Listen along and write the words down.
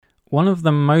One of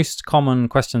the most common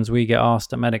questions we get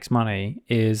asked at Medix Money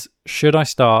is, should I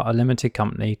start a limited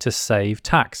company to save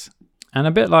tax? And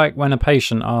a bit like when a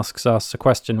patient asks us a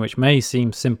question which may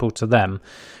seem simple to them,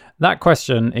 that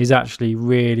question is actually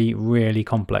really, really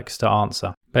complex to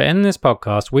answer. But in this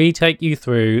podcast, we take you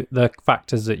through the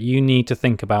factors that you need to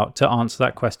think about to answer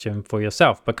that question for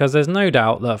yourself, because there's no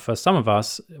doubt that for some of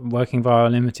us, working via a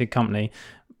limited company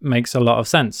makes a lot of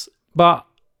sense. But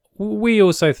we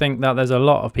also think that there's a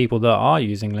lot of people that are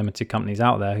using limited companies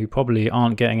out there who probably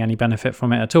aren't getting any benefit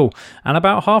from it at all. And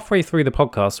about halfway through the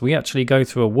podcast, we actually go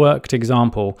through a worked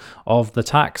example of the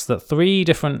tax that 3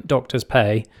 different doctors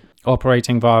pay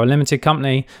operating via a limited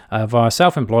company, via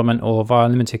self-employment, or via a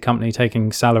limited company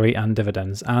taking salary and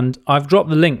dividends. And I've dropped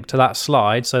the link to that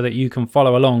slide so that you can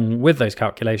follow along with those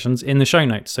calculations in the show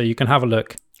notes, so you can have a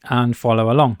look and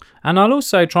follow along. And I'll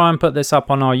also try and put this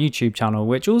up on our YouTube channel,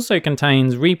 which also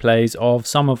contains replays of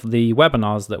some of the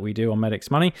webinars that we do on Medix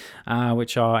Money,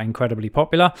 which are incredibly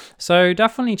popular. So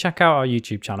definitely check out our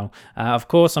YouTube channel. Of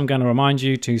course, I'm going to remind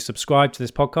you to subscribe to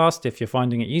this podcast if you're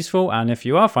finding it useful. And if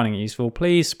you are finding it useful,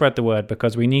 please spread the word,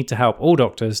 because we need to help all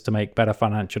doctors to make better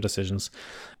financial decisions.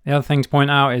 The other thing to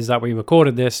point out is that we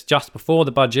recorded this just before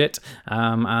the budget,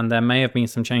 and there may have been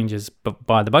some changes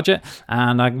by the budget.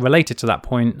 And related to that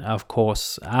point, of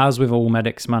course, as with all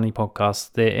Medix Money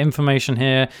podcasts, the information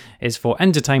here is for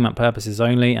entertainment purposes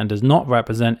only and does not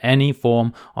represent any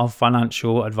form of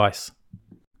financial advice.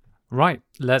 Right,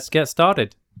 let's get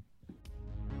started.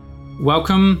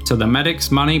 Welcome to the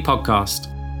Medix Money podcast.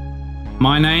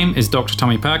 My name is Dr.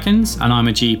 Tommy Perkins, and I'm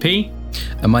a GP.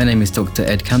 And my name is Dr.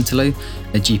 Ed Cantello,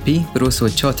 a GP, but also a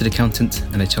chartered accountant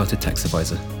and a chartered tax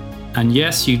advisor. And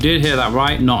yes, you did hear that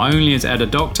right. Not only is Ed a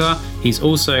doctor, he's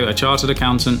also a chartered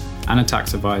accountant and a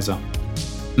tax advisor.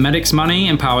 Medix Money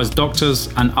empowers doctors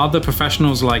and other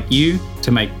professionals like you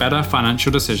to make better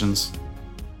financial decisions.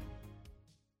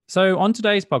 So on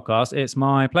today's podcast, it's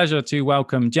my pleasure to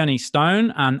welcome Jenny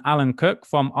Stone and Alan Cook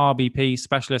from RBP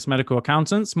Specialist Medical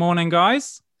Accountants. Morning,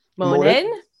 guys.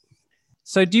 Morning.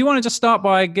 So do you want to just start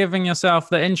by giving yourself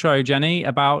the intro, Jenny,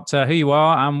 about who you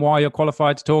are and why you're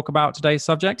qualified to talk about today's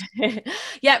subject?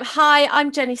 Yep. Hi,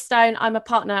 I'm Jenny Stone. I'm a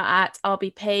partner at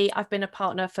RBP. I've been a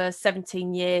partner for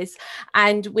 17 years,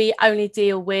 and we only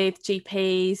deal with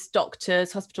GPs,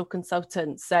 doctors, hospital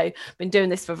consultants. So I've been doing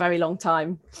this for a very long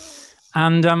time.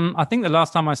 And I think the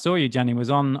last time I saw you, Jenny, was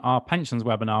on our pensions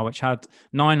webinar, which had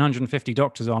 950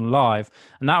 doctors on live.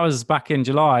 And that was back in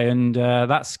July. And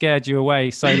that scared you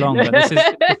away so long. But this is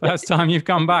the first time you've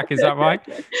come back. Is that right?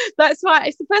 That's right.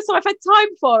 It's the first time I've had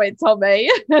time for it,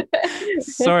 Tommy.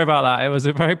 Sorry about that. It was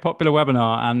a very popular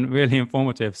webinar and really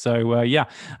informative. So, yeah.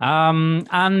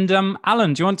 Alan, do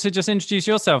you want to just introduce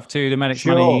yourself to the Medix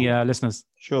Money listeners?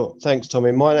 Sure. Thanks,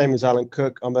 Tommy. My name is Alan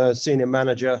Cook. I'm a senior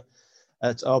manager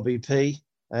at RBP,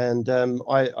 and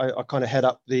I kind of head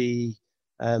up the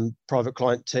private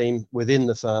client team within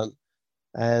the firm,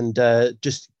 and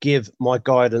just give my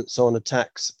guidance on a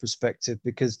tax perspective,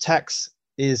 because tax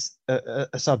is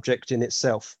a subject in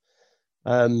itself.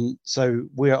 So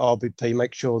we at RBP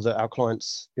make sure that our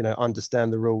clients,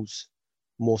 understand the rules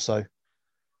more so.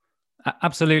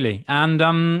 Absolutely. And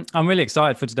I'm really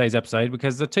excited for today's episode,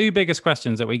 because the 2 biggest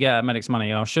questions that we get at Medix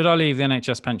Money are, should I leave the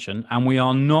NHS pension? And we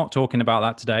are not talking about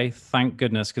that today, thank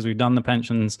goodness, because we've done the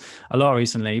pensions a lot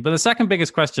recently. But the second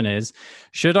biggest question is,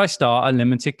 should I start a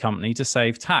limited company to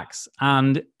save tax?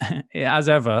 And as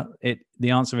ever,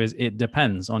 the answer is it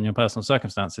depends on your personal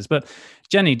circumstances. But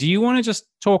Jenny, do you want to just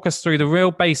talk us through the real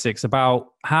basics about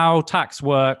how tax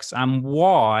works and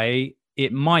why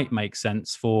it might make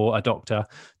sense for a doctor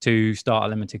to start a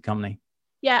limited company?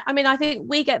 Yeah, I mean, I think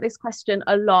we get this question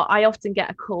a lot. I often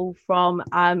get a call from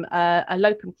a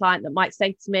locum client that might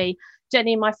say to me,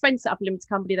 Jenny, my friend set up a limited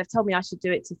company. They've told me I should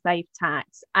do it to save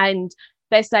tax. And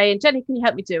they're saying, Jenny, can you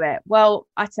help me do it? Well,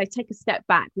 I'd say take a step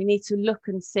back. We need to look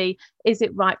and see, is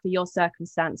it right for your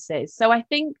circumstances? So I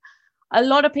think a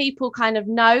lot of people kind of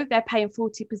know they're paying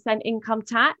 40% income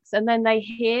tax, and then they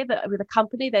hear that with a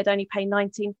company, they'd only pay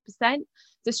 19%.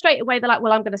 So straight away, they're like,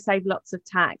 well, I'm going to save lots of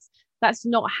tax. That's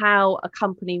not how a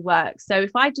company works. So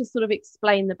if I just sort of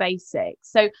explain the basics.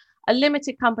 So a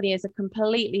limited company is a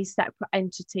completely separate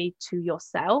entity to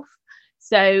yourself.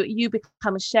 So you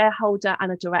become a shareholder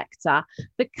and a director.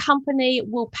 The company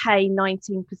will pay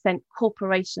 19%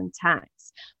 corporation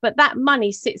tax, but that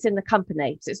money sits in the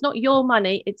company. So it's not your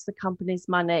money, it's the company's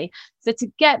money. So to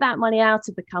get that money out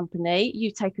of the company, you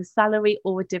take a salary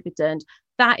or a dividend.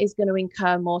 That is going to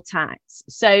incur more tax.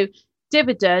 So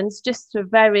dividends, just a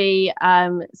very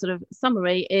sort of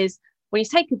summary, is when you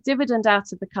take a dividend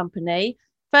out of the company,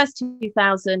 first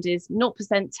 2,000 is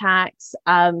 0% tax.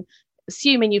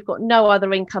 Assuming you've got no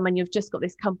other income and you've just got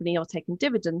this company you're taking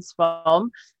dividends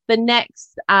from, the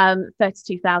next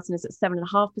 32,000 is at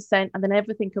 7.5%, and then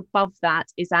everything above that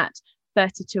is at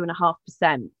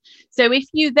 32.5%. So if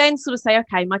you then sort of say,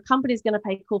 okay, my company is going to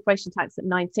pay corporation tax at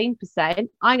 19%,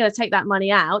 I'm going to take that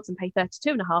money out and pay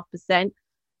 32.5%.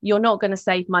 You're not going to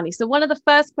save money. So one of the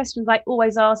first questions I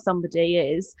always ask somebody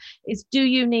is do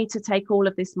you need to take all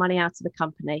of this money out of the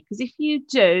company? Because if you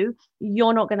do,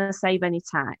 you're not going to save any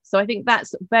tax. So I think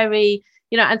that's very,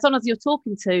 and sometimes you're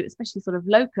talking to, especially sort of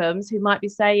locums, who might be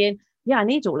saying, yeah, I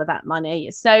need all of that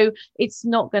money. So it's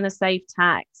not going to save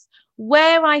tax.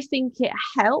 Where I think it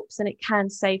helps and it can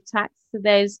save tax, so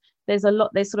there's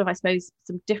sort of, I suppose,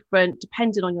 some different,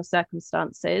 depending on your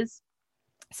circumstances.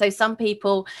 So some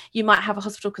people, you might have a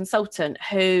hospital consultant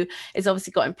who is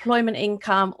obviously got employment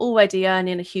income, already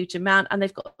earning a huge amount, and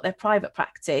they've got their private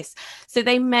practice. So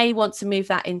they may want to move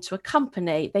that into a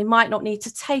company. They might not need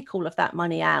to take all of that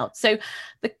money out. So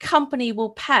the company will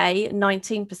pay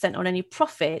 19% on any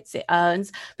profits it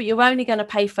earns, but you're only going to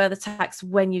pay further tax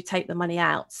when you take the money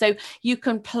out. So you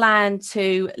can plan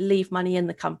to leave money in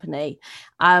the company.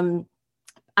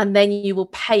 And then you will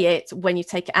pay it when you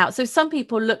take it out. So some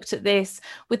people looked at this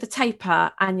with the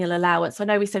taper annual allowance. I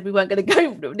know we said we weren't going to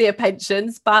go near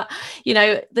pensions, but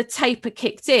the taper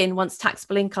kicked in once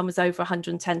taxable income was over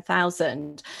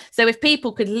 110,000. So if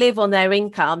people could live on their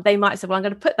income, they might say, well, I'm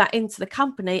going to put that into the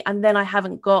company, and then I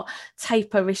haven't got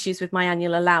taper issues with my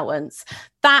annual allowance.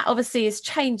 That obviously has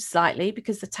changed slightly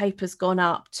because the taper's gone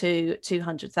up to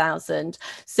 200,000.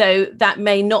 So that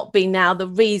may not be now the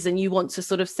reason you want to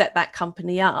sort of set that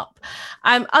company up.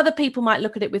 Other people might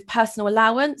look at it with personal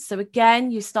allowance. So again,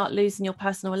 you start losing your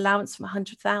personal allowance from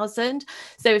 100,000.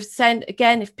 So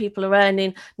if people are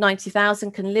earning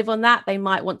 90,000 can live on that, they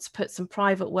might want to put some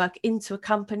private work into a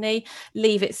company,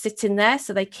 leave it sitting there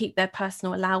so they keep their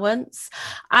personal allowance.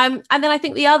 And then I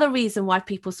think the other reason why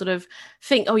people sort of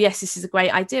think, oh yes, this is a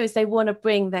great idea, is they want to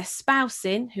bring their spouse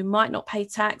in who might not pay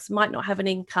tax, might not have an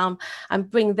income, and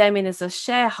bring them in as a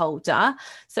shareholder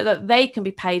so that they can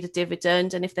be paid a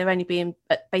dividend. And if they're only being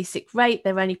at basic rate,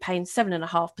 they're only paying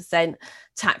 7.5%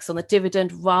 tax on the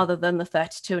dividend rather than the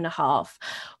 32.5%.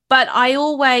 But I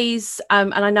always,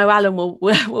 and I know Alan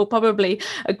will probably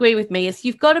agree with me, is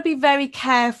you've got to be very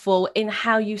careful in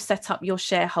how you set up your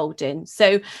shareholding.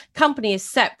 So company is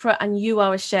separate and you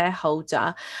are a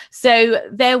shareholder. So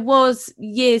there was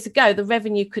years ago, the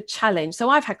revenue could challenge. So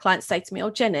I've had clients say to me,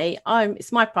 oh, Jenny,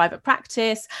 it's my private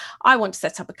practice. I want to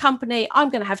set up a company. I'm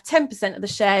going to have 10% of the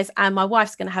shares and my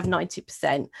wife's going to have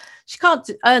 90%. She can't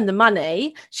earn the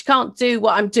money. She can't do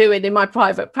what I'm doing in my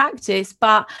private practice,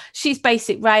 but she's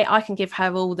basic rate. I can give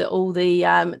her all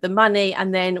the money,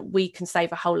 and then we can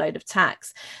save a whole load of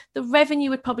tax. The revenue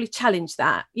would probably challenge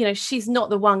that. She's not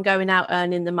the one going out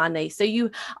earning the money. So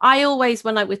I always,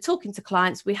 when we're talking to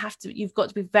clients, you've got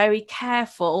to be very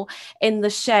careful in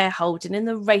the shareholding, in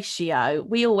the ratio.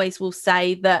 We always will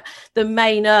say that the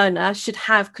main earner should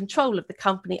have control of the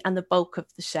company and the bulk of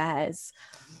the shares.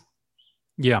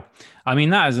 Yeah, I mean,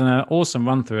 that is an awesome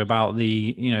run through about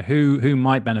the, who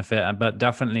might benefit, but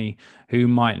definitely who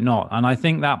might not. And I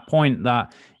think that point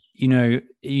that,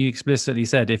 you explicitly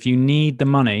said, if you need the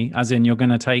money, as in you're going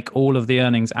to take all of the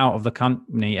earnings out of the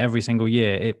company every single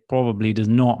year, it probably does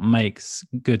not make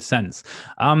good sense.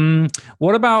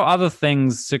 What about other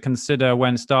things to consider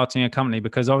when starting a company?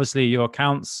 Because obviously your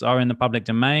accounts are in the public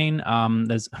domain.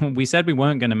 We said we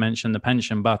weren't going to mention the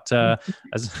pension, but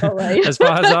as far as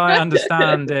I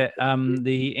understand it,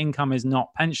 the income is not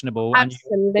pensionable.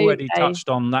 Absolutely. And you already touched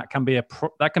on that can be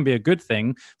a good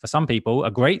thing for some people,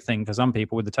 a great thing for some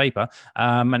people with the taper.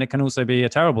 And it can also be a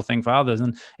terrible thing for others.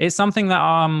 And it's something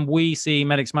that we see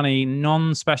Medix Money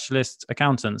non-specialist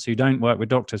accountants who don't work with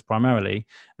doctors primarily,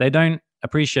 they don't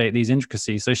appreciate these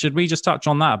intricacies. So should we just touch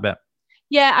on that a bit?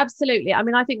 Yeah, absolutely. I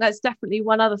mean, I think that's definitely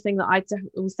one other thing that I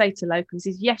will say to locums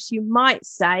is, yes, you might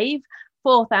save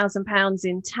 £4,000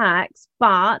 in tax,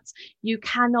 but you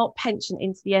cannot pension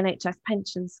into the NHS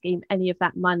pension scheme any of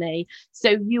that money.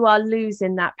 So you are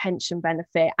losing that pension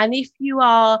benefit. And if you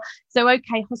are,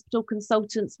 hospital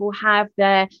consultants will have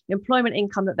their employment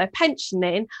income that they're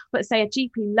pensioning, but say a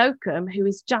GP locum who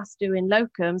is just doing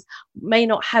locums may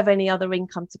not have any other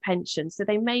income to pension. So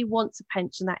they may want to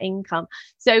pension that income.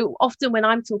 So often when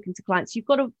I'm talking to clients, you've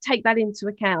got to take that into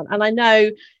account. And I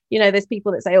know, there's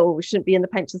people that say, oh, we shouldn't be in the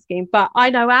pension scheme. But I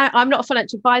know I'm not a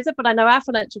financial advisor, but I know our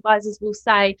financial advisors will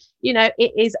say,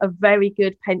 it is a very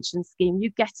good pension scheme. You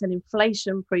get an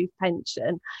inflation-proof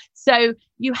pension. So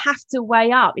you have to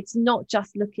weigh up. It's not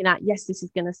just looking at, yes, this is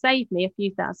going to save me a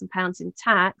few £1,000s in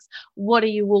tax. What are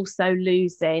you also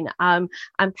losing? And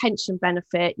pension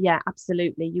benefit, yeah,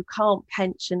 absolutely. You can't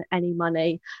pension any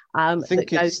money that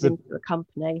goes into a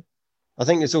company. I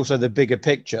think it's also the bigger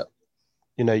picture.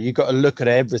 You've got to look at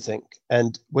everything.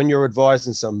 And when you're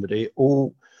advising somebody,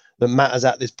 all that matters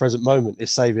at this present moment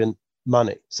is saving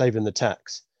money, saving the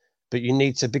tax. But you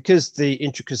need to, because the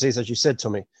intricacies, as you said,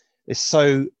 Tommy, is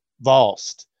so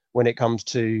vast when it comes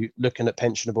to looking at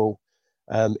pensionable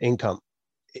income.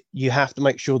 You have to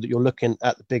make sure that you're looking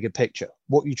at the bigger picture,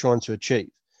 what you're trying to achieve.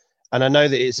 And I know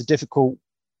that it's a difficult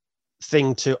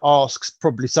thing to ask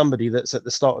probably somebody that's at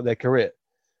the start of their career.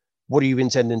 What are you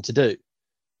intending to do?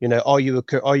 Are you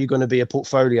going to be a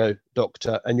portfolio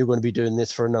doctor and you're going to be doing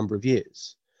this for a number of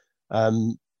years?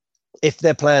 If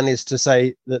their plan is to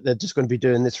say that they're just going to be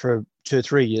doing this for 2 or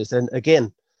 3 years, then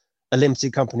again, a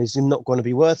limited company is not going to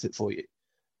be worth it for you.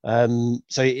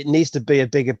 So it needs to be a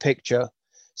bigger picture.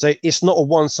 So it's not a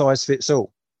one size fits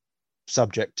all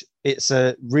subject. It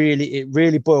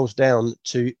really boils down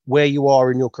to where you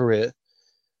are in your career,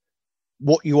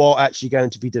 what you are actually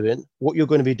going to be doing, what you're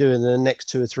going to be doing in the next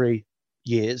 2 or 3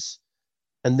 years,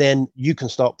 and then you can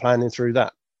start planning through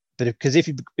that. But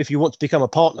if you want to become a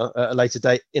partner at a later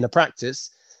date in a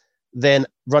practice, then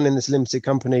running this limited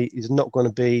company is not going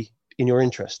to be in your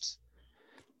interests.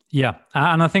 Yeah.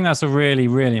 And I think that's a really,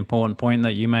 really important point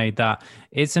that you made, that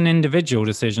it's an individual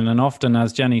decision. And often,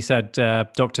 as Jenny said,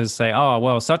 doctors say, oh,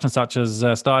 well, such and such has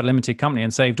started a limited company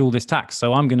and saved all this tax,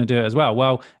 so I'm going to do it as well.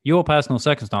 Well, your personal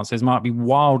circumstances might be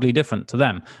wildly different to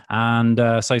them. And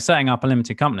so setting up a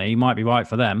limited company might be right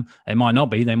for them. It might not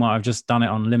be. They might have just done it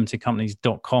on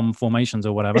limitedcompanies.com formations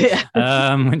or whatever,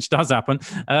 which does happen.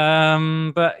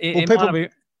 But it might be...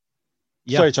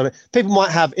 Yeah. Sorry, Tommy. People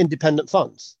might have independent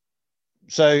funds.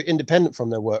 So independent from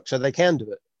their work, so they can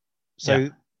do it. So,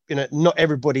 not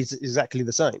everybody's exactly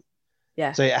the same.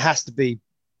 Yeah. So it has to be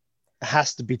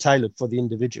tailored for the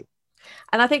individual.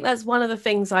 And I think that's one of the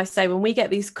things I say when we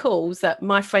get these calls that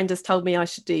my friend has told me I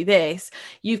should do this.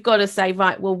 You've got to say,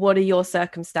 right, well, what are your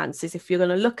circumstances? If you're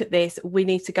going to look at this, we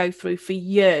need to go through for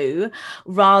you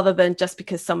rather than just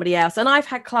because somebody else. And I've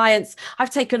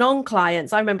taken on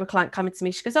clients. I remember a client coming to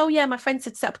me. She goes, oh, yeah, my friend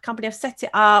said set up a company. I've set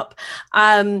it up.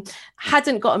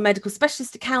 Hadn't got a medical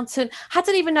specialist accountant.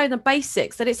 Hadn't even known the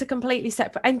basics that it's a completely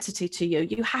separate entity to you.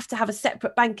 You have to have a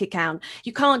separate bank account.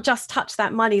 You can't just touch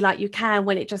that money like you can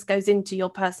when it just goes into your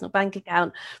personal bank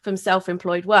account from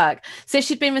self-employed work. So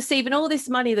she'd been receiving all this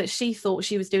money that she thought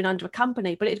she was doing under a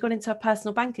company, but it had gone into a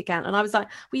personal bank account. And I was like,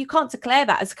 well, you can't declare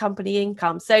that as a company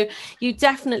income. So you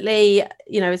definitely,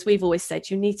 as we've always said,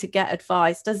 you need to get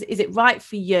advice. Is it right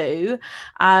for you?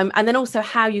 And then also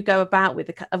how you go about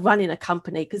with running a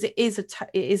company, because it's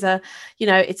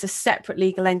a separate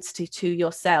legal entity to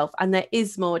yourself, and there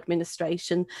is more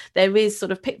administration. There is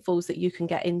sort of pitfalls that you can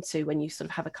get into when you sort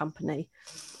of have a company.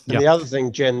 And the other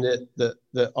thing, Jen,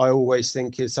 that I always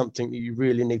think is something that you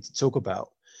really need to talk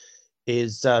about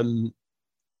is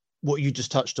what you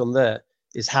just touched on there,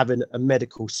 is having a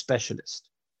medical specialist.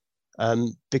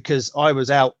 Because I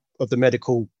was out of the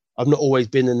medical, I've not always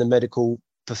been in the medical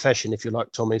profession, if you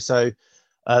like, Tommy. So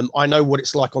I know what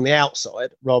it's like on the outside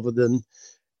rather than,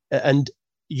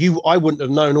 I wouldn't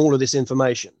have known all of this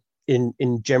information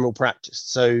in general practice.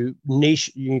 So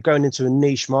you're going into a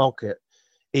niche market.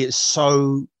 It's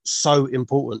so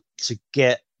important to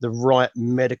get the right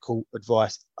medical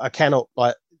advice.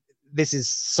 This is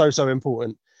so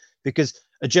important, because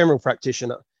a general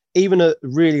practitioner, even at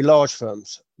really large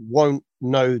firms, won't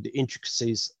know the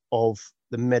intricacies of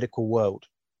the medical world.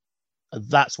 And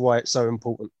that's why it's so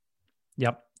important.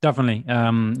 Yep. Definitely.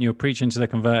 You're preaching to the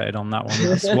converted on that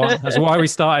one. That's why we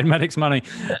started Medics Money.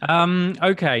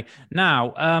 Okay.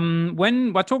 Now,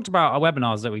 when I talked about our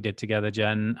webinars that we did together,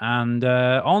 Jen, and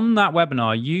on that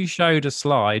webinar, you showed a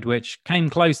slide which came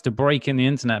close to breaking the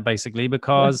internet, basically,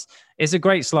 because it's a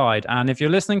great slide. And if you're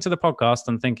listening to the podcast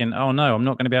and thinking, oh, no, I'm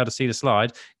not going to be able to see the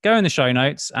slide, go in the show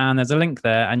notes and there's a link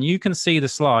there and you can see the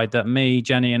slide that me,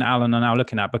 Jenny, and Alan are now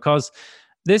looking at, because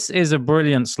this is a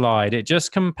brilliant slide. It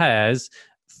just compares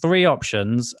 3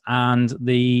 options and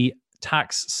the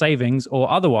tax savings or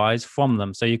otherwise from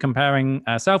them. So you're comparing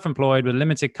self-employed with a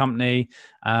limited company.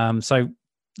 So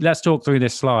let's talk through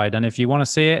this slide. And if you want to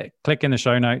see it, click in the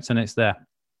show notes and it's there.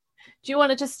 Do you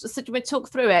want to just talk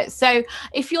through it? So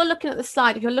if you're looking at the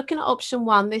slide, if you're looking at option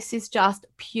 1, this is just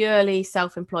purely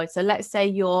self-employed. So let's say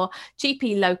you're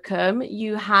GP locum,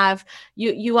 you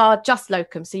are just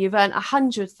locum. So you've earned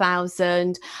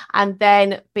 100,000, and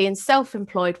then being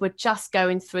self-employed, we're just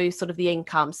going through sort of the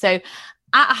income. So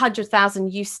at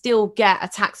 100,000, you still get a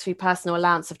tax-free personal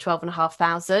allowance of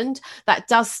 12,500. That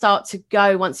does start to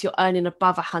go once you're earning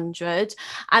above 100.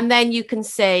 And then you can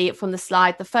see from the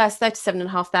slide, the first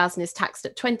 37,500 is taxed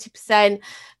at 20%.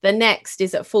 The next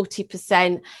is at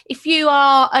 40%. If you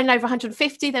are earning over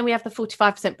 150, then we have the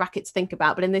 45% bracket to think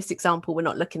about. But in this example, we're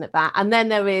not looking at that. And then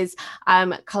there is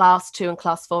class 2 and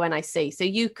class 4 NIC. So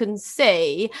you can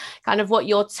see kind of what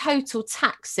your total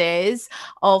tax is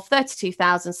of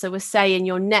 32,000. So we're saying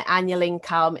your net annual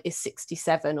income is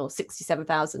 67 or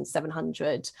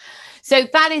 67,700. So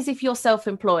that is if you're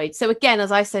self-employed. So again,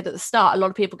 as I said at the start, a lot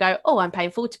of people go, oh, I'm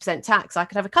paying 40% tax. I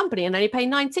could have a company and only pay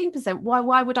 19%.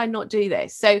 Why would I not do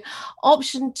this? So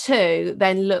option 2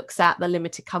 then looks at the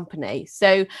limited company.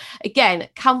 So again,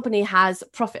 company has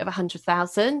profit of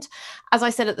 100,000. As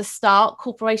I said at the start,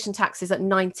 corporation tax is at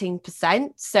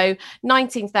 19%. So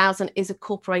 19,000 is a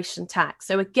corporation tax.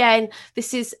 So again,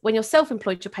 this is when you're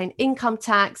self-employed, you're paying income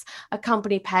tax, a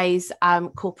company pays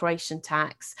corporation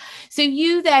tax. So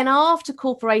you then, after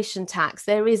corporation tax,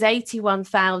 there is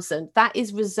 81,000. That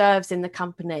is reserves in the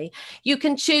company. You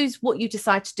can choose what you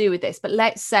decide to do with this, but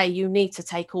let's say you need to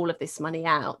take all of this money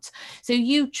out. So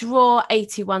you draw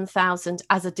 81,000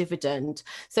 as a dividend.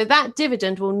 So that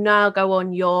dividend will now go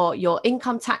on your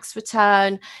income tax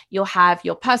return. You'll have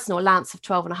your personal allowance of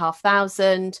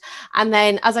 12,500. And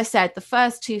then, as I said, the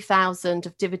first 2,000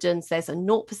 of dividends, there's a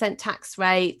 0% tax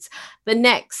rate. The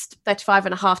next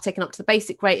 35.5 taken up to the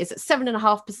basic rate is at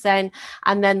 7.5%.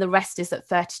 And then the rest is at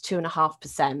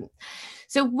 32.5%.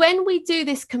 So when we do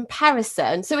this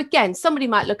comparison, so again, somebody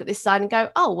might look at this side and go,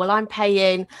 oh, well, I'm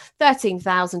paying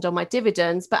 13,000 on my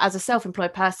dividends, but as a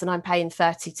self-employed person, I'm paying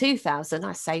 32,000.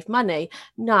 I save money.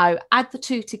 No, add the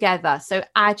two together. So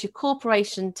add your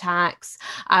corporation tax,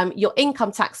 your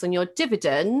income tax on your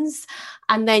dividends,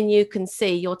 and then you can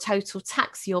see your total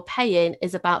tax you're paying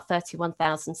is about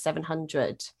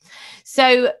 31,700.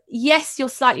 So yes, you're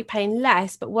slightly paying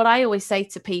less, but what I always say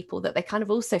to people that they kind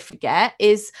of also forget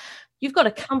is, you've got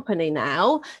a company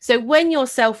now. So when you're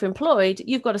self-employed,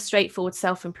 you've got a straightforward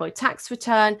self-employed tax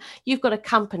return. You've got a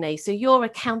company. So your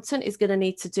accountant is going to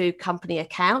need to do company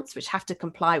accounts, which have to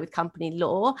comply with company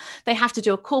law. They have to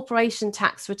do a corporation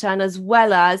tax return as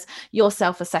well as your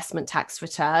self-assessment tax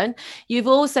return. You've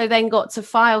also then got to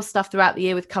file stuff throughout the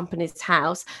year with Companies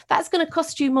House. That's going to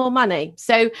cost you more money.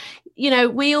 So,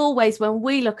 we always, when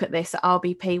we look at this at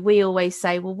RBP, we always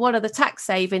say, well, what are the tax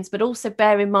savings? But also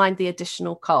bear in mind the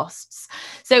additional costs.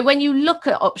 So when you look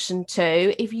at option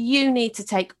 2, if you need to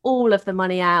take all of the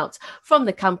money out from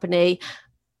the company,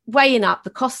 weighing up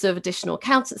the cost of additional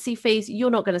accountancy fees,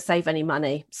 you're not going to save any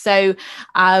money. So,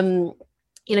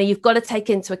 you've got to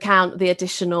take into account the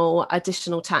additional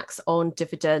tax on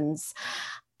dividends.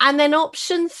 And then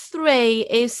option 3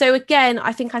 is, so again,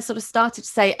 I think I sort of started to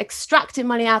say extracting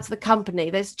money out of the company.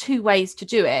 There's 2 ways to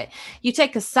do it. You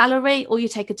take a salary or you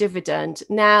take a dividend.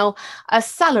 Now, a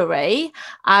salary,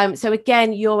 so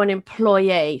again, you're an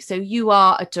employee. So you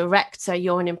are a director,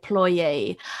 you're an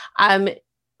employee.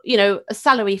 A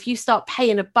salary, if you start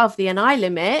paying above the NI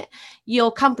limit,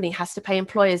 your company has to pay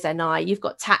employers NI. You've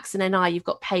got tax and NI, you've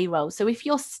got payroll. So if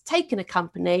you're taking a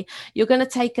company, you're going to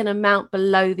take an amount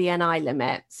below the NI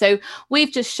limit. So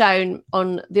we've just shown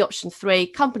on the option 3,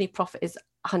 company profit is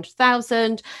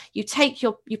 100,000. You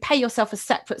pay yourself a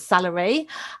separate salary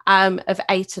of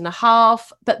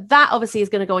 8.5, but that obviously is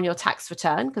going to go on your tax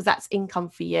return because that's income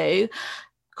for you.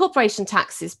 Corporation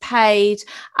tax is paid,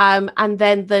 and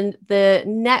then the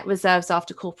net reserves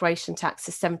after corporation tax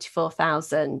is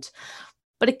 74,000.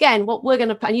 But again, what we're going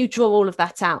to put, and you draw all of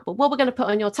that out, but what we're going to put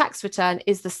on your tax return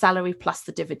is the salary plus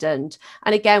the dividend.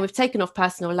 And again, we've taken off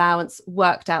personal allowance,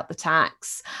 worked out the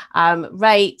tax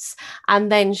rates,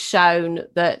 and then shown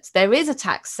that there is a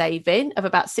tax saving of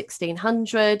about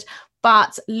 1,600.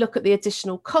 But look at the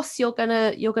additional costs you're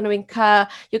gonna incur.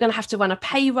 You're gonna have to run a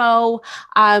payroll.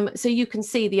 So you can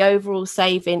see the overall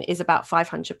saving is about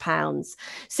 £500.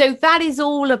 So that is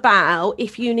all about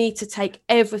if you need to take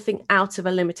everything out of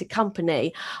a limited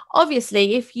company.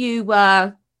 Obviously, if you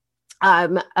were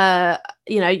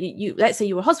you let's say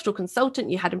you were a hospital consultant,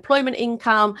 you had employment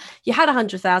income, you had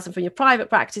 100,000 from your private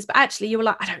practice, but actually you were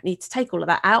like, I don't need to take all of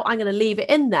that out, I'm going to leave it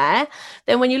in there.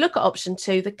 Then when you look at option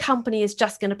 2, the company is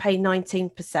just going to pay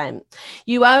 19%.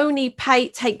 You only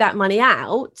take that money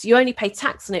out, you only pay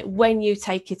tax on it when you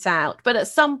take it out. But at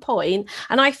some point,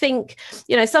 and I think,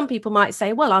 some people might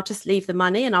say, well, I'll just leave the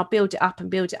money and I'll build it up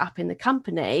in the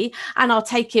company, and I'll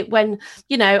take it when,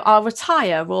 I'll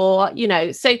retire, or,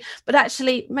 so, but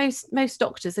actually most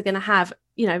doctors are going to have,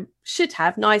 should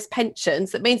have nice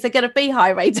pensions. That means they're going to be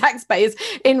high rate taxpayers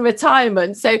in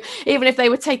retirement. So even if they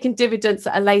were taking dividends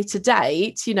at a later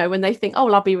date, when they think, oh,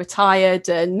 well, I'll be retired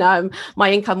and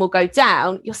my income will go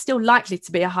down, you're still likely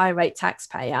to be a high rate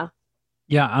taxpayer.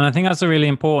 Yeah. And I think that's a really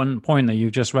important point that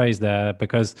you've just raised there,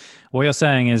 because what you're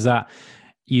saying is that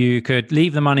you could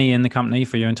leave the money in the company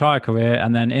for your entire career,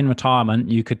 and then in retirement,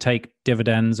 you could take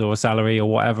dividends or salary or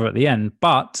whatever at the end.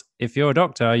 But if you're a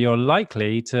doctor, you're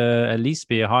likely to at least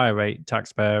be a higher rate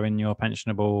taxpayer in your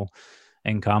pensionable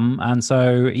income. And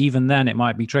so even then it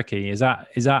might be tricky. Is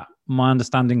that my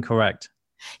understanding correct?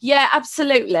 Yeah,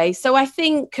 absolutely. So I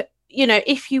think,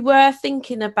 if you were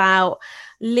thinking about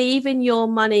leaving your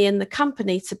money in the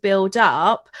company to build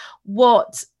up,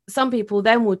 what some people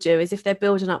then will do is, if they're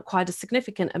building up quite a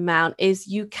significant amount, is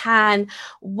you can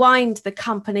wind the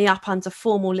company up under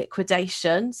formal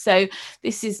liquidation. So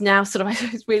this is now sort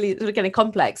of, it's really getting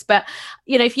complex, but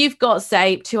if you've got,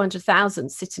 say, 200,000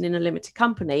 sitting in a limited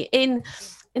company, in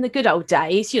the good old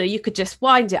days, you could just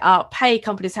wind it up, pay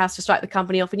Companies House to strike the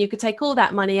company off, and you could take all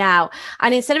that money out,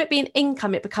 and instead of it being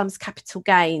income, it becomes capital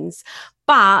gains.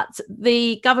 But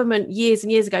the government years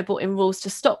and years ago brought in rules to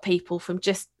stop people from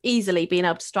just easily being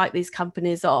able to strike these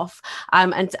companies off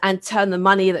and turn the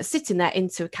money that's sitting there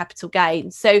into a capital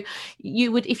gain. So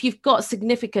you would, if you've got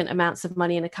significant amounts of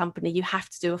money in a company, you have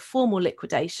to do a formal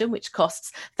liquidation, which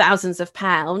costs thousands of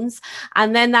pounds.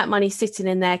 And then that money sitting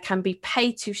in there can be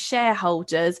paid to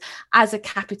shareholders as a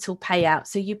capital payout.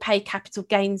 So you pay capital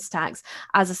gains tax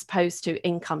as opposed to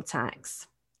income tax.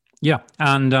 Yeah.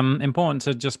 And important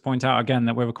to just point out again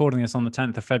that we're recording this on the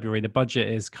 10th of February. The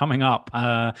budget is coming up.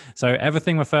 So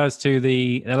everything refers to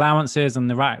the allowances, and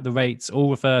the rates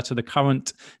all refer to the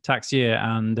current tax year.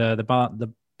 And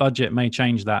the budget may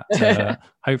change that.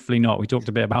 Hopefully not. We talked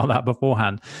a bit about that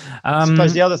beforehand. I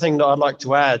suppose the other thing that I'd like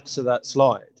to add to that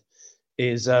slide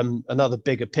is another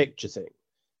bigger picture thing,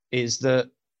 is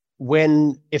that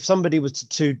if somebody was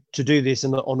to do this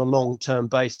on a long-term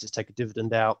basis, take a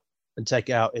dividend out and take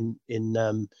it out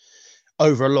in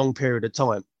over a long period of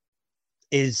time,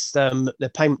 is their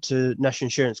payment to national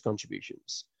insurance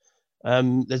contributions.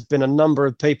 There's been a number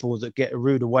of people that get a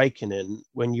rude awakening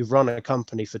when you've run a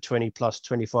company for 20 plus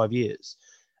 25 years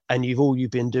and all you've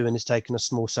been doing is taking a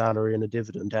small salary and a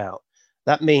dividend out.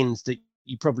 That means that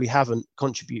you probably haven't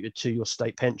contributed to your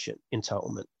state pension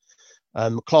entitlement.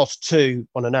 Class 2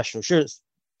 on a national insurance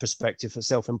perspective for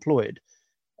self-employed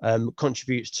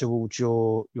contributes towards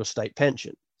your state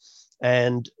pension.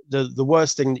 And the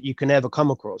worst thing that you can ever come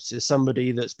across is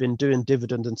somebody that's been doing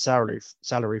dividend and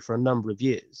salary for a number of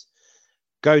years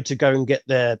go and get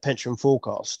their pension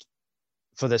forecast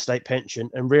for their state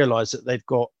pension and realize that they've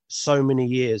got so many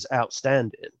years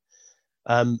outstanding.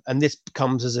 And this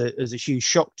comes as a huge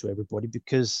shock to everybody,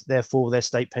 because therefore their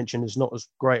state pension is not as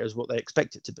great as what they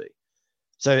expect it to be.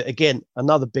 So again,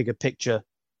 another bigger picture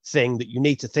thing that you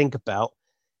need to think about: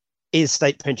 is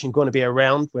state pension going to be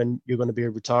around when you're going to be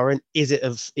retiring? Is it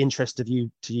of interest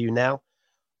to you now?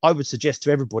 I would suggest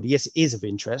to everybody, yes, it is of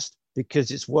interest,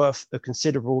 because it's worth a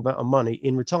considerable amount of money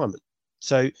in retirement.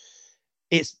 So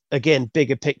it's, again,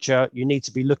 bigger picture. You need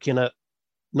to be looking at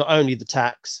not only the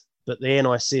tax, but the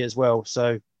NIC as well.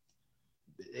 So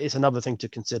it's another thing to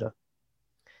consider.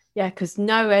 Yeah, because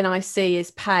no NIC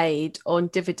is paid on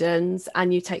dividends,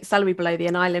 and you take salary below the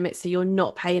NI limit, so you're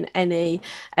not paying any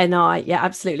NI. Yeah,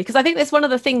 absolutely. Because I think that's one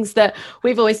of the things that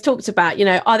we've always talked about,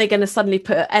 are they going to suddenly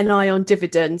put NI on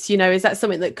dividends? Is that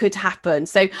something that could happen?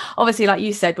 So obviously, like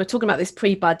you said, we're talking about this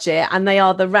pre-budget, and they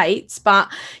are the rates, but,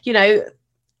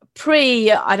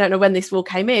 I don't know when this rule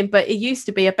came in, but it used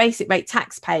to be a basic rate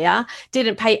taxpayer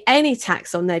didn't pay any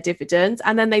tax on their dividends,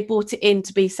 and then they brought it in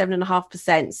to be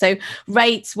 7.5%. So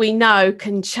rates, we know,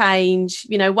 can change.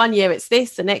 1 year it's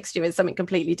this, the next year it's something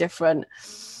completely different.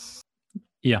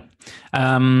 Yeah.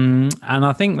 And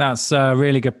I think that's a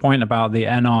really good point about the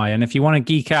NI. And if you want to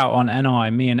geek out on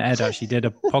NI, me and Ed actually did a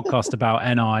podcast about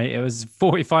NI. It was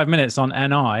 45 minutes on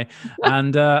NI.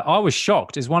 And I was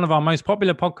shocked. It's one of our most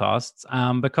popular podcasts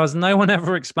because no one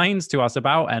ever explains to us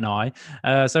about NI.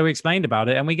 So we explained about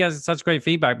it, and we get such great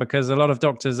feedback because a lot of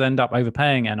doctors end up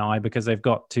overpaying NI because they've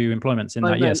got 2 employments in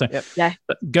that year. So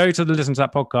go to listen to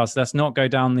that podcast. Let's not go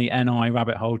down the NI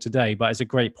rabbit hole today, but it's a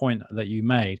great point that you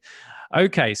made.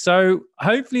 Okay, so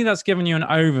hopefully that's given you an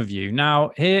overview.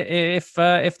 Now, here, if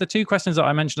the 2 questions that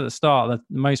I mentioned at the start are the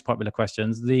most popular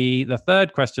questions, the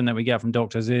third question that we get from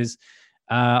doctors is,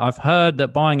 I've heard that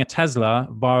buying a Tesla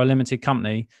via a limited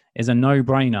company is a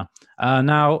no-brainer.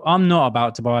 Now, I'm not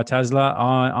about to buy a Tesla.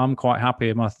 I'm quite happy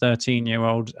with my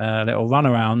 13-year-old little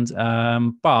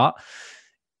runaround. But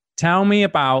tell me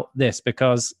about this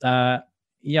because,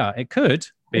 it could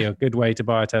be a good way to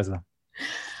buy a Tesla.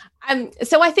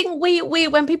 So I think we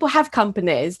when people have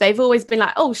companies, they've always been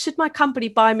like, oh, should my company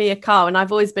buy me a car? And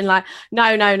I've always been like, no.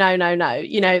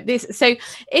 You know, this. So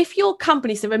if your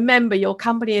company, so remember, your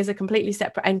company is a completely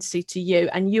separate entity to you,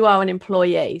 and you are an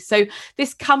employee. So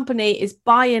this company is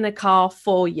buying a car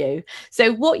for you.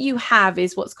 So what you have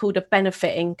is what's called a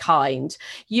benefit in kind.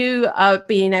 You are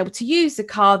being able to use a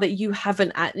car that you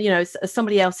haven't,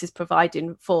 somebody else is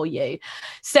providing for you.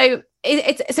 So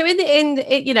so in the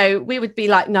end, we would be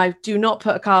like, no, do not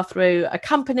put a car through a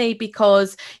company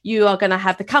because you are going to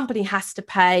have, the company has to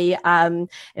pay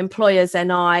employers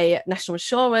NI national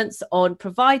insurance on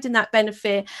providing that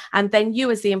benefit. And then you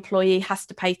as the employee has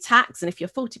to pay tax. And if you're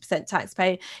 40%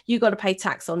 taxpayer, you got to pay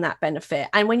tax on that benefit.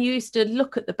 And when you used to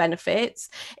look at the benefits,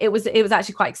 it was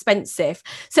actually quite expensive.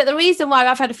 So the reason why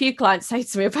I've had a few clients say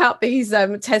to me about these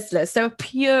Teslas, so a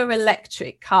pure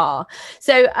electric car.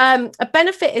 So a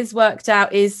benefit is worked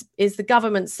out is the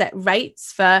government set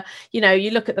rates for,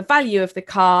 you look at the value of the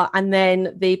car and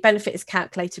then the benefit is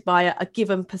calculated by a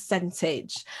given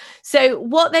percentage. So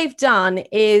what they've done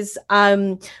is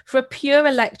for a pure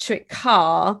electric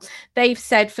car, they've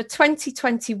said for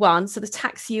 2021, so the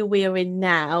tax year we are in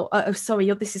now,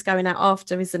 this is going out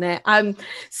after, isn't it?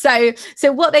 So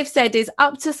what they've said is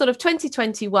up to sort of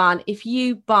 2021, if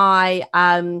you provide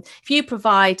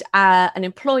an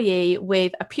employee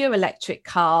with a pure electric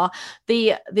car,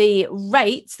 the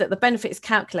rate that the benefit is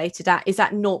calculated at is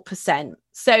at 0%.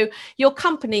 So your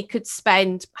company could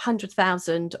spend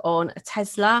 100,000 on a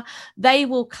Tesla. They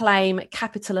will claim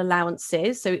capital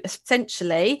allowances. So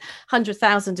essentially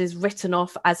 100,000 is written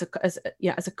off as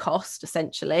a cost,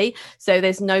 essentially. So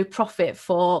there's no profit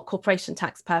for corporation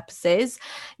tax purposes.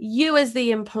 You as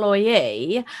the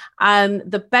employee,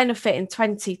 the benefit in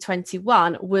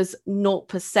 2021 was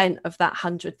 0% of that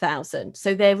 100,000.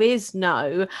 So there is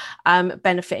no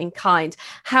benefit in kind.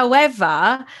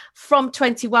 However, from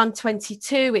 21-22,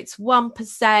 it's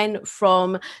 1%.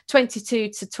 From 22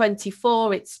 to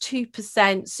 24, it's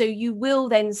 2%. So you will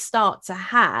then start to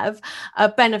have a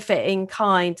benefit in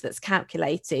kind that's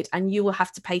calculated, and you will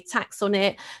have to pay tax on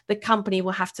it. The company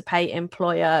will have to pay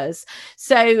employers.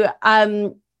 So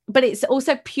but it's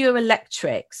also pure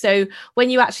electric. So when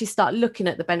you actually start looking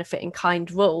at the benefit in kind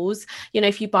rules,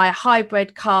 if you buy a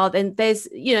hybrid car, then there's,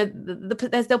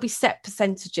 there'll be set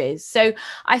percentages. So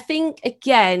I think,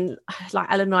 again, like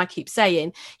Alan and I keep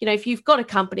saying, if you've got a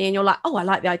company and you're like, oh, I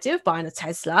like the idea of buying a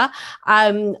Tesla.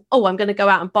 I'm going to go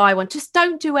out and buy one. Just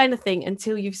don't do anything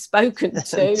until you've spoken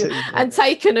to and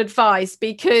taken advice,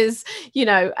 because,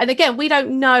 and again, we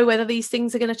don't know whether these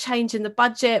things are going to change in the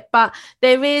budget, but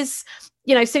there is,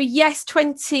 so yes,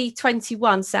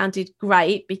 2021 sounded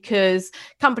great because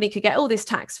company could get all this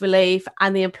tax relief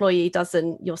and the employee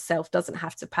doesn't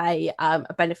have to pay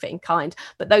a benefit in kind,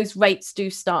 but those rates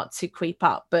do start to creep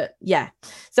up. But yeah,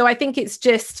 so I think it's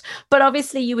just, but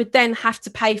obviously you would then have to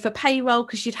pay for payroll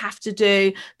because you'd have to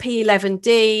do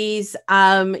P11Ds,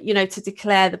 to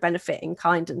declare the benefit in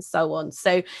kind and so on.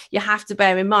 So you have to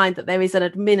bear in mind that there is an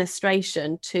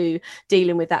administration to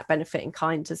dealing with that benefit in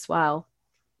kind as well.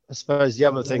 I suppose the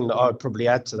other thing that I would probably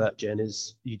add to that, Jen,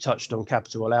 is you touched on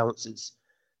capital allowances.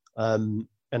 And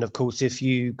of course, if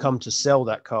you come to sell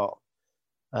that car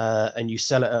and you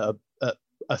sell it at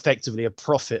effectively a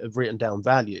profit of written down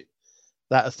value,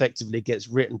 that effectively gets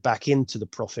written back into the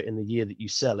profit in the year that you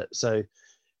sell it. So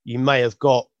you may have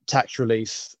got tax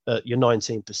relief at your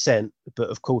 19%, but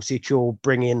of course, if you're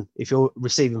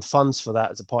receiving funds for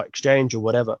that as a part exchange or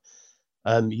whatever,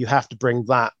 you have to bring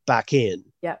that back in.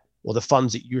 Yeah. Or the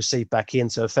funds that you receive back in.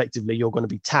 So effectively, you're going to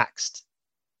be taxed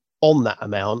on that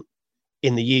amount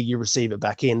in the year you receive it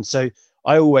back in. So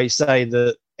I always say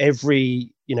that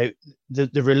every,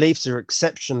 the reliefs are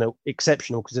exceptional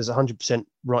because there's 100%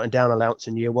 writing down allowance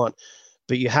in year one.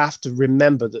 but you have to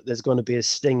remember that there's going to be a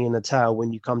sting in the tail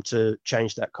when you come to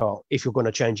change that car, if you're going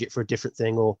to change it for a different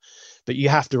thing. But you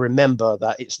have to remember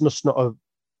that it's not a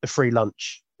free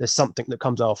lunch. There's something that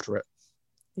comes after it.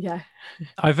 Yeah.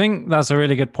 I think that's a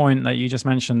really good point that you just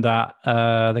mentioned, that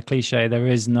the cliche, there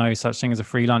is no such thing as a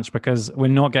free lunch, because we're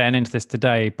not getting into this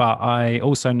today. But I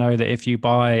also know that if you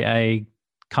buy a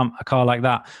car like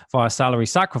that via salary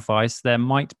sacrifice, there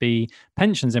might be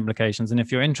pensions implications. And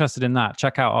if you're interested in that,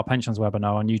 check out our pensions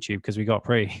webinar on YouTube, because we got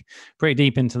pretty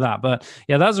deep into that. But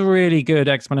yeah, that's a really good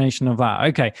explanation of that.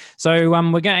 Okay, so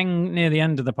we're getting near the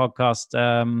end of the podcast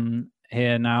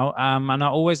here now, and I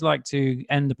always like to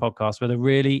end the podcast with a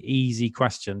really easy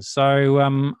question. So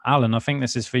Alan, I think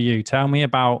this is for you. Tell me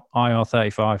about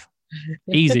IR35.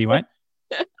 Easy, right?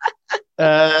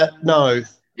 No.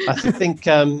 I think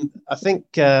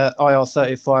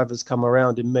IR35 has come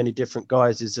around in many different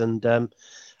guises, and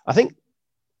I think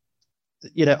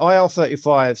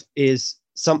IR35 is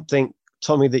something,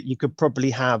 Tommy, that you could probably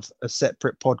have a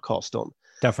separate podcast on.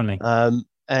 Definitely.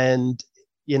 And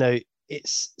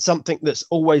it's something that's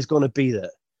always going to be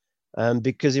there,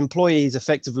 because employees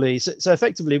effectively. So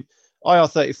effectively,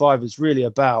 IR35 is really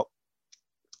about: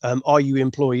 are you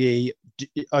employee?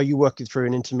 Are you working through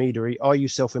an intermediary? Are you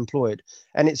self-employed?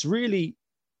 And it's really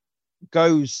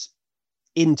goes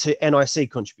into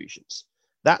NIC contributions.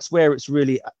 That's where it's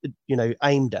really,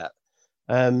 aimed at.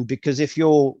 Because if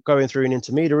you're going through an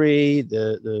intermediary,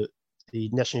 the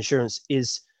national insurance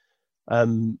is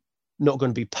not going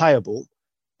to be payable,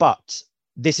 but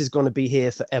this is going to be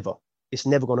here forever. It's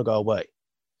never going to go away.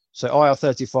 So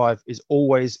IR35 is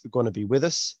always going to be with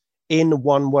us in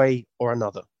one way or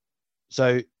another.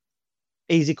 So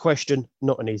easy question,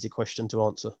 not an easy question to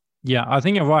answer. Yeah, I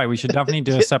think you're right. We should definitely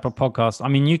do a separate podcast. I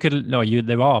mean,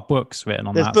 there are books written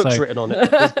on that. There's books written on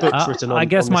it. There's books written on it. I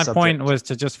guess my point was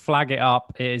to just flag it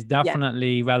up. It is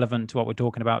definitely relevant to what we're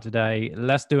talking about today.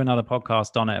 Let's do another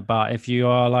podcast on it. But if you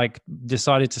are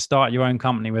decided to start your own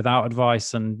company without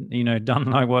advice and,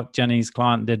 done like what Jenny's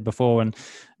client did before and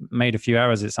made a few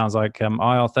errors, it sounds like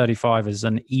IR35 is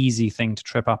an easy thing to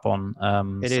trip up on.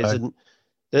 It is. And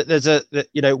there's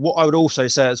what I would also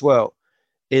say as well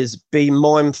is be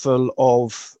mindful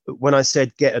of, when I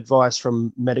said get advice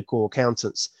from medical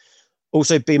accountants,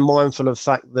 also be mindful of the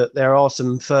fact that there are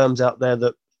some firms out there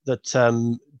that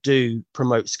do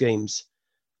promote schemes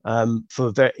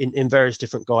in various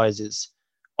different guises.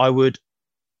 I would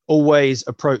always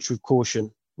approach with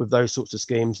caution with those sorts of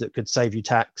schemes that could save you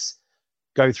tax,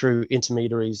 go through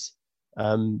intermediaries,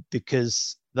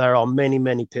 because there are many,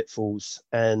 many pitfalls,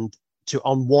 and to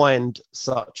unwind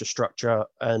such a structure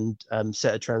and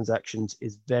set of transactions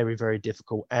is very, very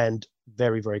difficult and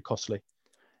very, very costly.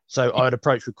 So I'd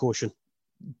approach with caution.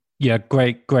 Yeah,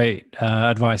 great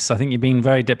advice. I think you've been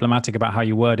very diplomatic about how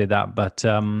you worded that, but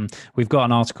we've got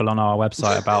an article on our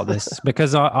website about this,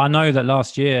 because I know that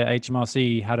last year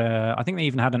HMRC I think they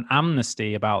even had an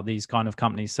amnesty about these kind of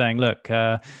companies, saying, look,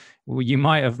 you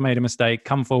might have made a mistake,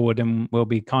 come forward and we'll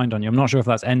be kind on you. I'm not sure if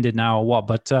that's ended now or what,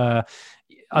 but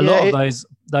a lot of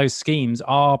those schemes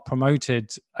are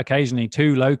promoted occasionally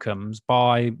to locums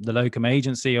by the locum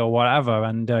agency or whatever,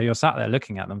 and you're sat there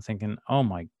looking at them thinking, oh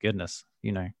my goodness,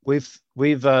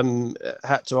 We've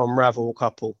had to unravel a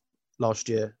couple last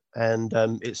year, and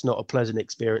it's not a pleasant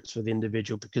experience for the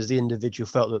individual, because the individual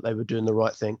felt that they were doing the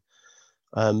right thing.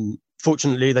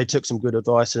 Fortunately, they took some good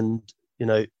advice, and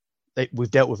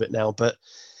we've dealt with it now. But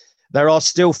there are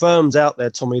still firms out there,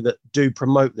 Tommy, that do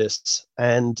promote this,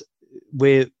 and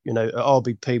we're, at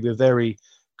RBP, we're very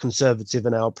conservative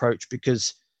in our approach,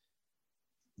 because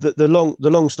the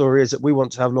long story is that we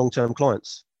want to have long-term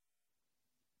clients.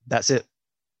 That's it.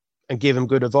 And give them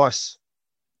good advice.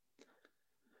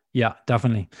 Yeah,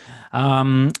 definitely.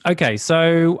 Okay,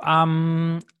 so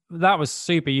that was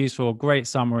super useful. Great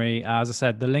summary. As I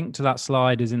said, the link to that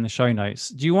slide is in the show notes.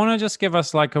 Do you want to just give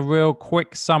us a real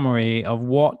quick summary of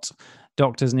what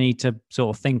doctors need to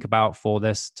sort of think about for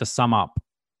this, to sum up?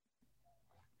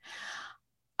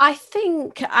 I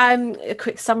think a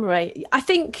quick summary. I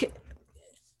think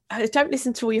don't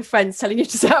listen to all your friends telling you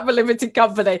to set up a limited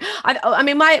company. I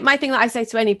mean, my thing that I say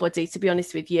to anybody, to be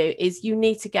honest with you, is you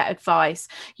need to get advice.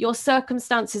 Your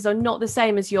circumstances are not the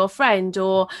same as your friend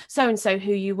or so-and-so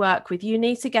who you work with. You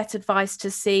need to get advice to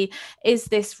see, is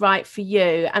this right for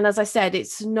you? And as I said,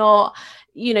 it's not,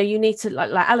 you need to,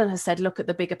 like Alan has said, look at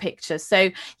the bigger picture.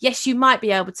 So yes, you might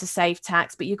be able to save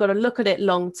tax, but you've got to look at it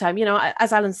long term.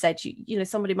 As Alan said,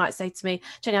 somebody might say to me,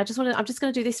 Jenny, I'm just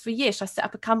going to do this for a year. Should I set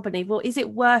up a company? Well, is it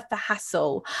worth the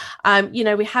hassle?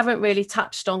 We haven't really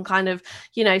touched on kind of,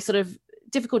 sort of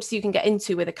difficulties you can get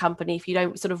into with a company if you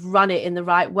don't sort of run it in the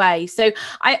right way. So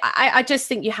I just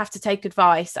think you have to take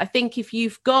advice. I think if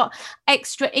you've got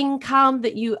extra income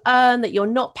that you earn, that you're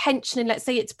not pensioning, let's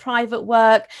say it's private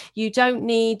work, you don't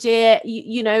need it,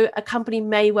 you know, a company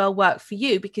may well work for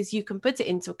you because you can put it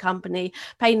into a company,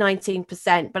 pay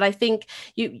 19%. But I think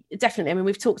you definitely, I mean,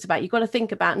 we've talked about, you've got to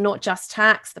think about not just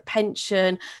tax, the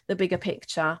pension, the bigger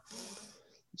picture.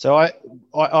 So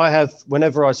I have,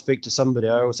 whenever I speak to somebody,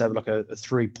 I always have like a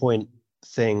 3-point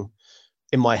thing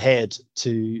in my head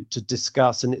to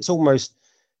discuss. And it's almost,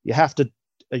 you have to,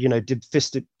 you know,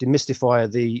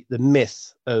 demystify the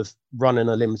myth of running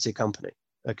a limited company.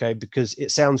 Okay. Because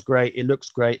it sounds great. It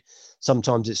looks great.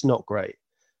 Sometimes it's not great.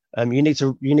 You need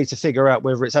to figure out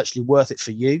whether it's actually worth it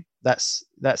for you. That's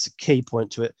a key point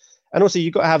to it. And also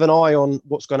you've got to have an eye on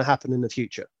what's going to happen in the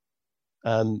future,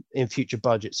 in future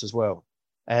budgets as well.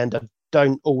 And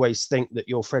don't always think that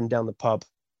your friend down the pub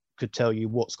could tell you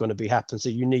what's going to be happening. So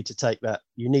you need to take that.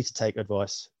 You need to take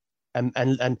advice,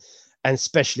 and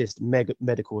specialist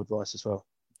medical advice as well.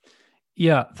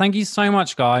 Yeah, thank you so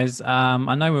much, guys.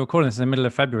 I know we're recording this in the middle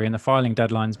of February and the filing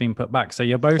deadline's been put back. So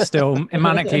you're both still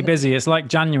manically busy. It's like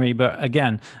January, but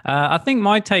again, I think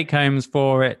my take homes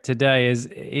for it today is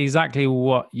exactly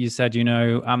what you said. You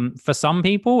know, for some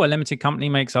people, a limited company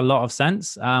makes a lot of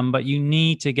sense, but you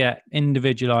need to get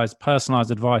individualized,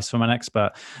 personalized advice from an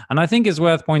expert. And I think it's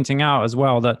worth pointing out as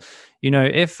well that, you know,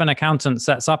 if an accountant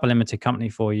sets up a limited company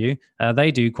for you, they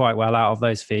do quite well out of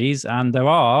those fees. And there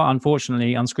are,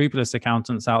 unfortunately, unscrupulous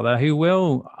accountants out there who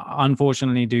will,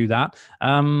 unfortunately, do that.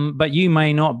 But you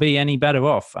may not be any better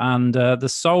off. And the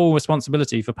sole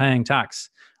responsibility for paying tax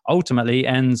ultimately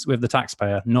ends with the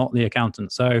taxpayer, not the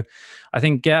accountant. So I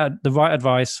think get the right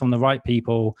advice from the right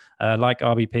people, like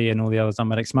RBP and all the others on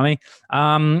Medix Money.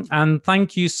 And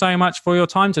thank you so much for your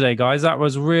time today, guys. That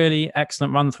was really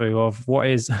excellent run through of what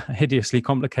is a hideously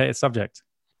complicated subject.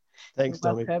 Thanks,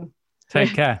 Tommy. Welcome.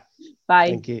 Take care. Bye.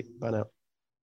 Thank you. Bye now.